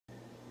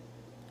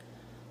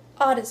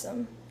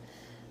Autism.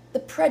 The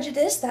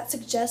prejudice that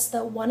suggests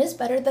that one is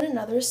better than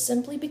another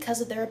simply because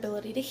of their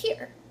ability to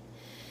hear.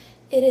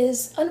 It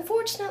is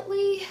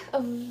unfortunately a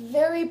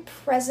very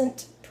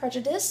present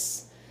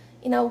prejudice.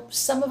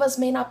 Some of us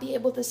may not be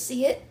able to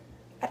see it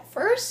at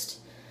first,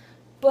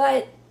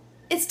 but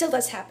it still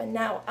does happen.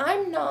 Now,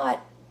 I'm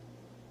not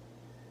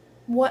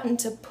wanting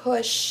to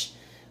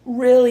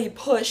really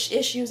push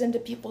issues into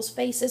people's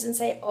faces and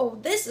say, oh,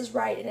 this is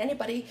right, and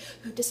anybody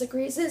who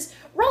disagrees is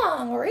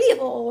wrong or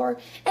evil or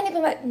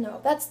anything like that. No,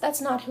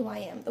 that's not who I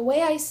am. The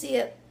way I see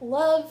it,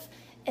 love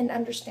and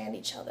understand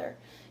each other.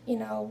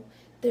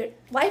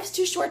 Life's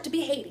too short to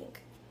be hating,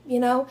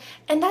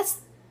 and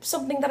that's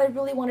something that I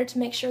really wanted to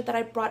make sure that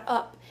I brought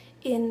up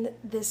in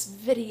this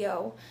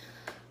video.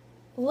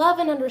 Love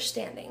and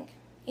understanding,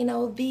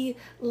 the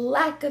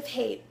lack of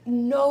hate,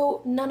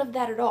 no, none of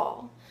that at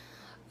all.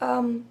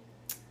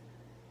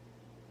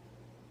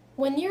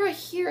 When you're a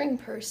hearing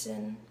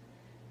person,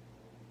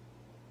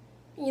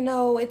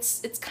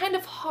 it's kind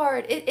of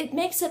hard. It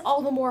makes it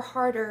all the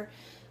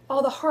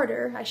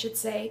harder, I should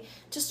say,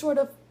 to sort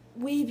of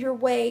weave your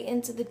way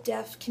into the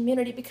deaf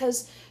community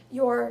because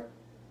you're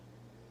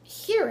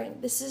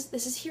hearing. This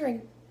is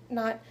hearing,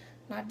 not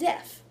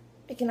deaf.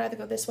 It can either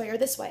go this way or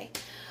this way.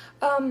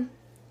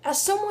 As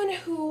someone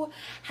who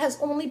has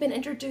only been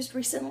introduced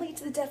recently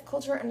to the deaf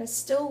culture and is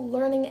still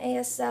learning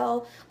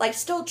ASL, like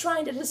still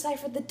trying to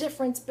decipher the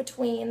difference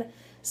between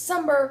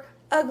summer,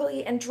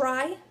 ugly, and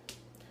dry,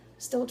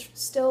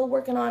 still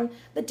working on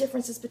the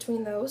differences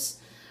between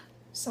those,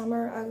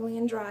 summer, ugly,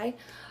 and dry.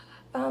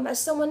 As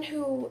someone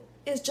who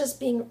is just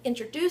being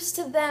introduced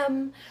to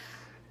them,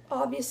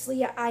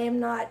 obviously I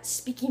am not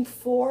speaking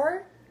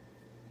for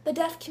the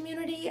deaf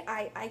community.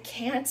 I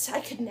can't,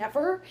 I could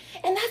never,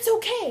 and that's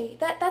okay.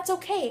 That's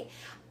okay.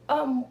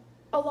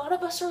 A lot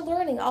of us are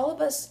learning. A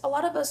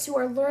lot of us who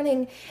are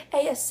learning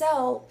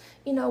ASL,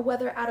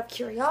 whether out of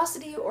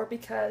curiosity or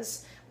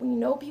because we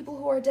know people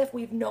who are deaf,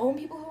 we've known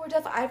people who are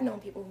deaf, I've known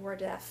people who are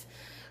deaf.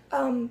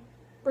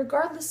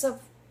 Regardless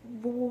of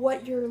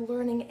what you're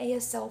learning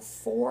ASL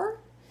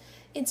for,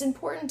 it's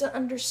important to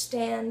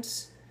understand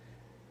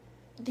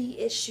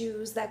the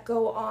issues that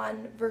go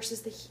on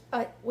versus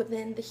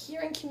within the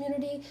hearing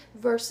community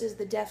versus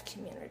the deaf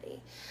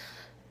community.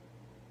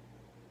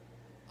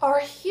 Are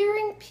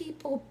hearing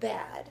people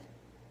bad?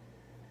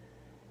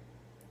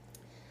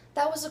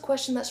 That was a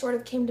question that sort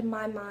of came to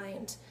my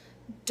mind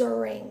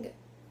during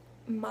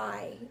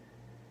my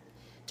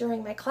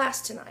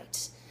class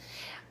tonight.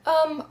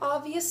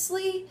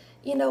 Obviously,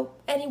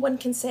 anyone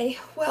can say,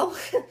 well,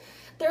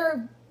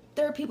 there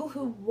are people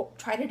who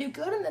try to do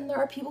good, and then there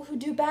are people who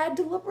do bad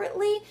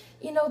deliberately.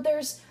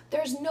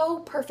 There's no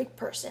perfect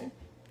person.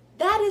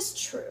 That is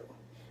true.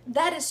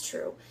 That is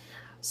true.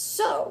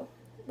 So,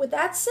 with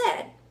that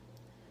said,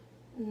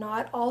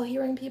 not all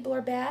hearing people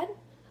are bad.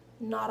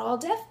 Not all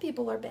deaf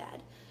people are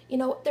bad.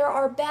 There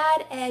are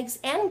bad eggs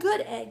and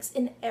good eggs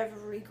in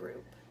every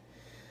group.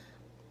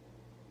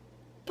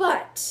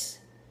 But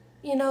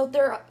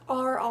there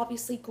are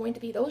obviously going to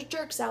be those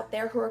jerks out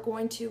there who are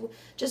going to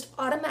just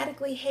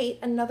automatically hate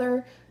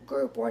another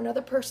group or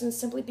another person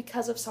simply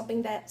because of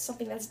something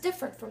that's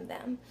different from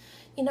them.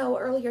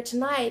 Earlier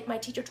tonight, my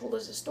teacher told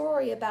us a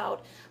story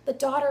about the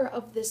daughter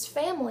of this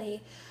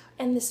family,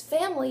 and this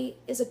family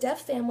is a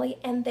deaf family,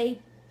 and they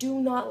do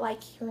not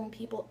like hearing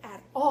people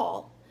at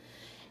all.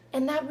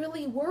 And that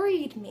really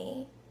worried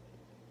me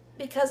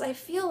because I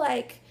feel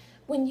like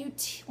when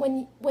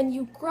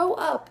you grow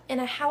up in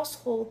a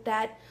household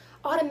that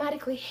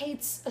automatically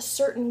hates a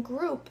certain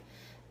group,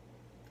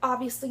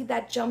 obviously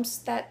that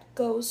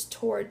goes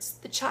towards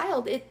the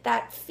child.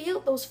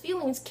 Those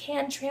feelings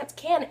can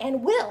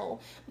and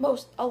will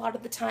a lot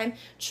of the time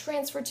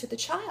transfer to the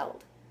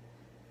child.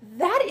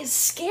 That is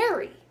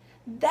scary.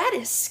 That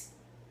is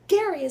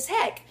scary as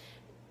heck.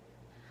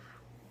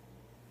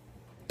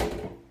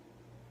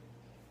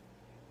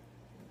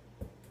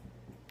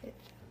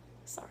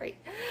 Sorry.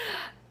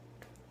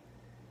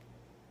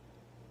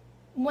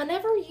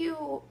 Whenever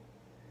you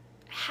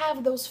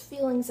have those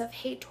feelings of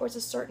hate towards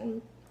a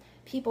certain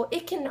people,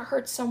 it can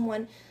hurt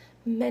someone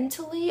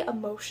mentally,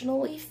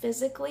 emotionally,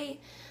 physically.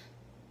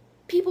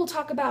 People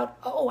talk about,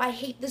 oh, I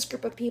hate this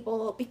group of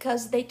people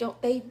because they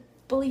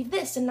believe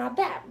this and not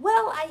that.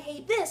 Well, I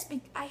hate this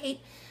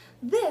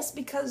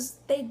because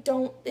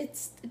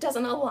it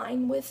doesn't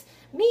align with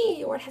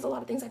me, or it has a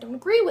lot of things I don't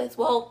agree with.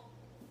 Well,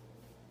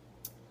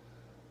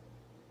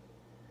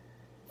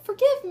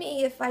 forgive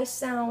me if I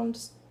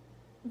sound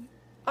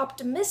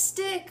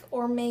optimistic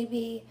or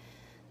maybe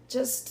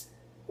just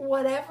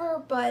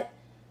whatever, but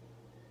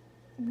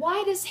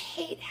why does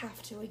hate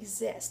have to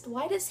exist?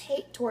 Why does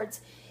hate towards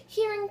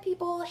hearing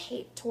people,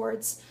 hate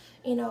towards,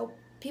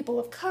 people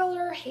of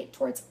color, hate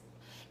toward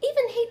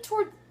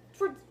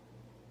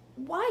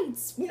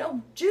whites,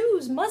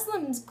 Jews,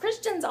 Muslims,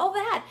 Christians, all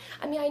that?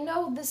 I mean, I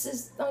know this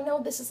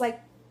is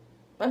like,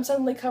 I'm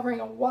suddenly covering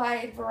a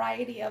wide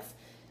variety of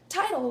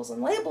titles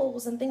and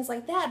labels and things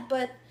like that,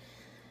 but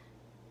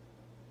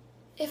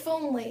if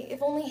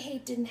only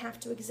hate didn't have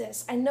to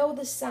exist. I know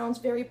this sounds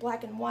very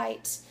black and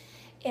white,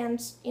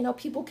 And, you know,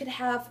 people could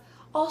have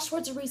all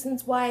sorts of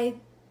reasons why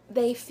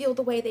they feel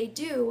the way they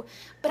do.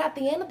 But at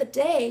the end of the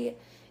day,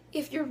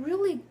 if you're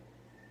really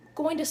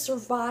going to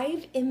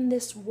survive in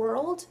this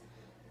world,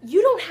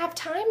 you don't have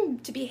time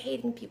to be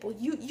hating people.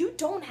 You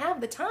don't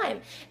have the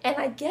time. And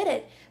I get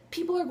it.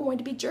 People are going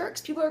to be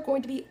jerks. People are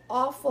going to be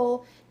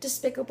awful,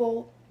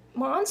 despicable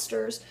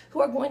monsters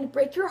who are going to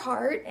break your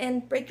heart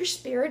and break your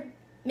spirit,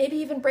 maybe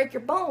even break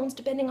your bones,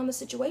 depending on the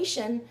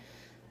situation.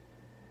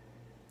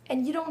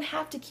 And you don't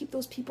have to keep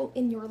those people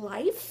in your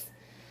life.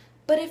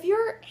 But if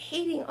you're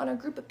hating on a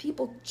group of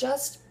people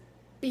just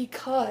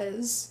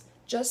because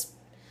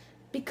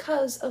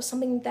of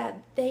something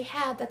that they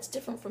have that's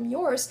different from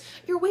yours,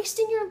 you're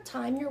wasting your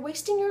time, you're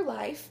wasting your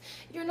life,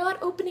 you're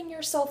not opening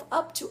yourself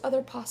up to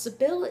other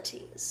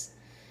possibilities.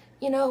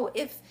 You know,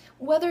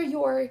 whether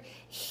you're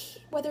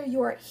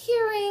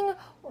hearing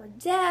or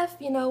deaf,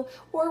 you know,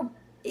 or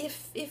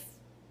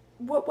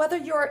whether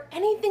you're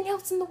anything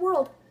else in the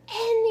world,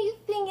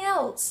 anything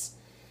else,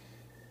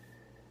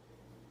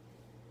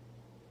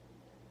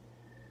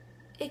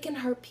 it can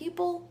hurt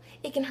people,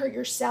 it can hurt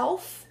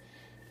yourself.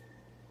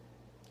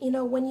 You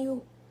know, when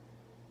you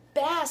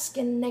bask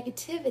in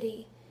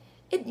negativity,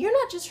 you're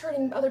not just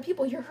hurting other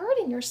people, you're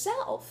hurting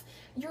yourself.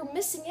 You're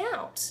missing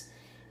out.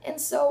 And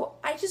so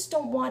I just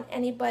don't want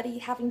anybody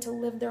having to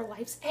live their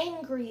lives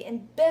angry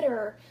and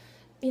bitter,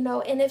 you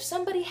know. And if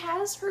somebody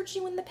has hurt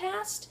you in the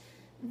past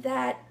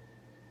that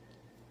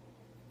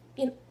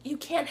you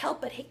can't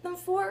help but hate them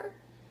for,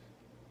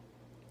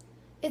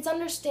 it's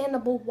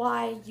understandable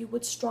why you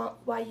would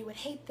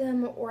hate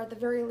them, or at the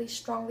very least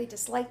strongly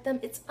dislike them.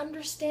 It's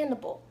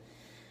understandable.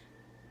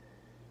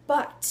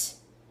 But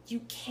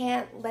you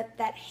can't let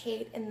that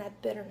hate and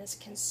that bitterness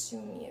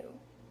consume you.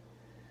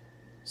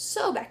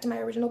 So back to my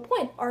original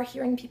point, are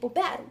hearing people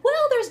bad?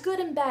 Well, there's good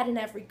and bad in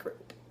every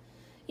group,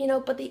 you know,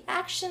 but the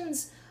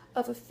actions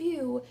of a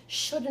few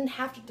shouldn't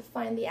have to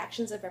define the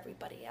actions of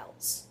everybody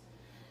else.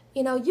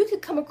 You know, you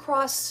could come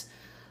across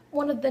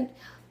one of the,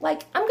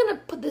 like, I'm going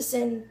to put this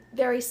in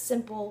very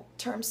simple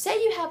terms.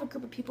 Say you have a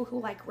group of people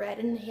who like red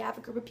and you have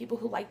a group of people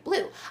who like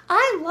blue.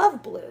 I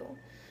love blue.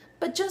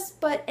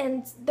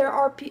 And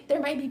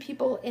there might be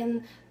people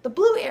in the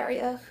blue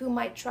area who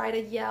might try to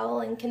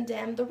yell and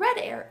condemn the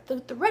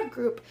red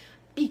group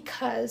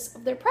because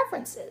of their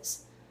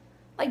preferences.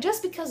 Like,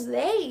 just because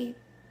they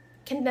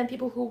condemn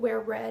people who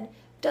wear red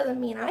doesn't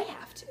mean I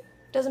have to.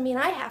 Doesn't mean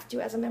I have to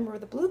as a member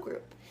of the blue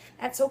group.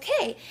 That's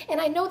okay. And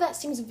I know that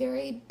seems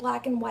very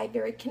black and white,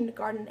 very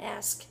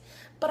kindergarten-esque,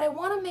 but I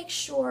want to make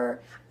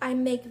sure I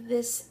make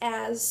this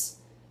as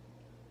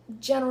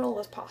general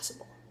as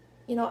possible.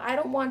 You know, I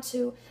don't want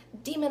to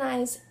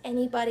demonize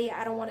anybody.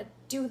 I don't want to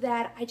do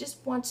that. I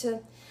just want to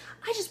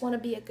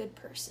be a good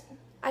person.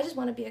 I just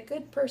want to be a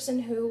good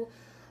person who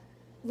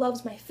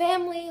loves my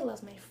family,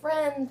 loves my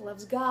friends,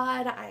 loves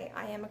God. I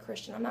am a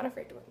Christian. I'm not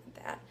afraid to admit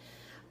that.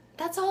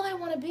 That's all I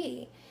want to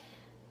be.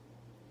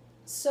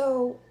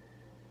 So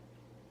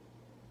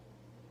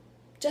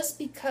just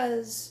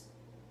because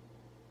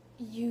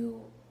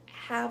you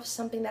have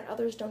something that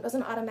others don't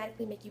doesn't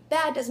automatically make you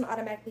bad, doesn't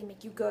automatically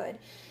make you good.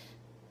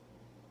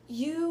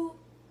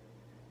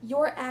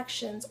 Your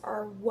actions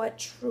are what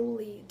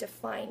truly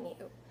define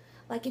you.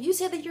 Like, if you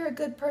say that you're a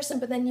good person,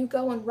 but then you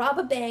go and rob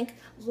a bank,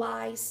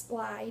 lie,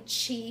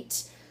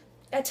 cheat,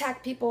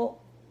 attack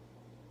people,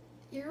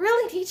 you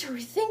really need to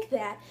rethink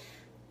that.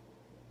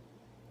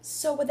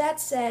 So with that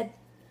said,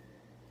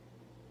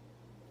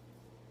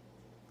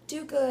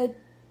 do good,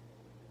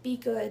 be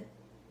good,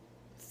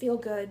 feel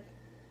good,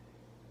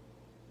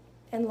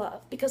 and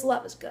love, because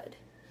love is good.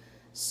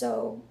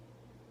 So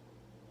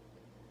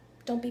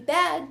don't be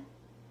bad.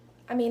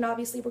 I mean,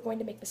 obviously we're going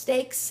to make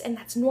mistakes, and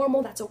that's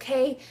normal, that's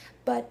okay,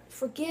 but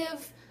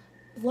forgive,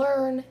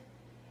 learn,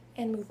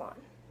 and move on.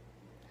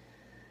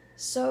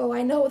 So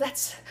I know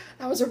that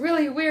was a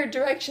really weird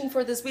direction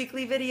for this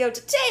weekly video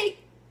to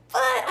take, but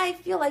I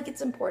feel like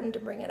it's important to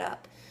bring it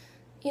up.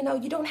 You know,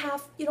 you don't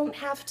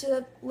have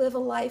to live a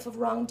life of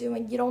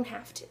wrongdoing. You don't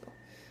have to.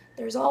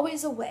 There's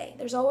always a way.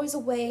 There's always a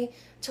way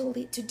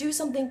to do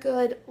something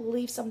good,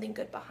 leave something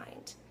good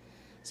behind.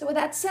 So with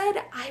that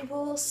said, I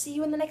will see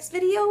you in the next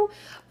video.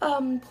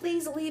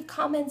 Please leave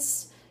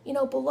comments, you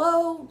know,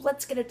 below.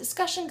 Let's get a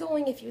discussion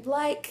going if you'd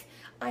like.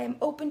 I am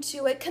open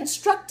to it.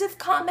 Constructive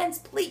comments,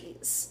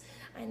 please.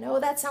 I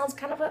know that sounds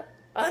kind of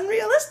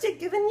unrealistic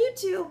given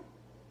YouTube,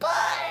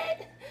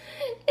 but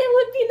it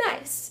would be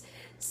nice.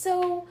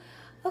 So,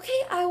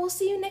 okay, I will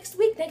see you next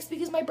week. Next week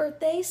is my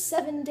birthday,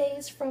 7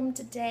 days from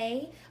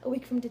today, a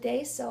week from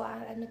today, so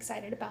I'm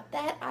excited about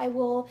that. I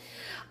will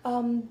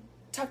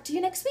talk to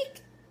you next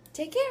week.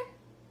 Take care.